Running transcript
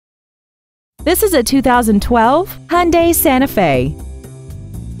This is a 2012 Hyundai Santa Fe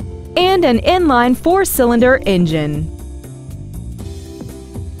and an inline 4-cylinder engine.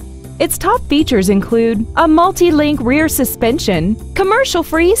 Its top features include a multi-link rear suspension,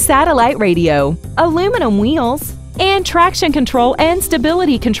 commercial-free satellite radio, aluminum wheels, and traction control and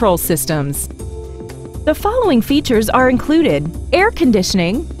stability control systems. The following features are included: air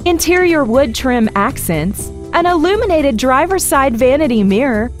conditioning, interior wood trim accents, an illuminated driver's side vanity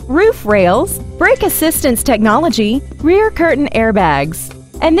mirror, roof rails, brake assistance technology, rear curtain airbags,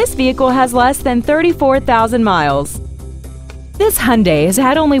 and this vehicle has less than 34,000 miles. This Hyundai has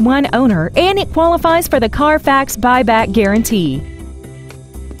had only one owner and it qualifies for the Carfax buyback guarantee.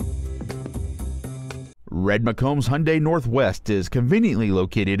 Red McCombs Hyundai Northwest is conveniently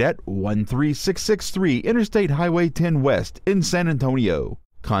located at 13663 Interstate Highway 10 West in San Antonio.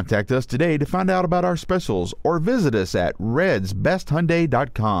 Contact us today to find out about our specials or visit us at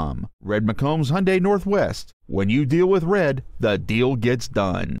redsbesthyundai.com. Red McCombs Hyundai Northwest. When you deal with Red, the deal gets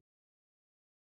done.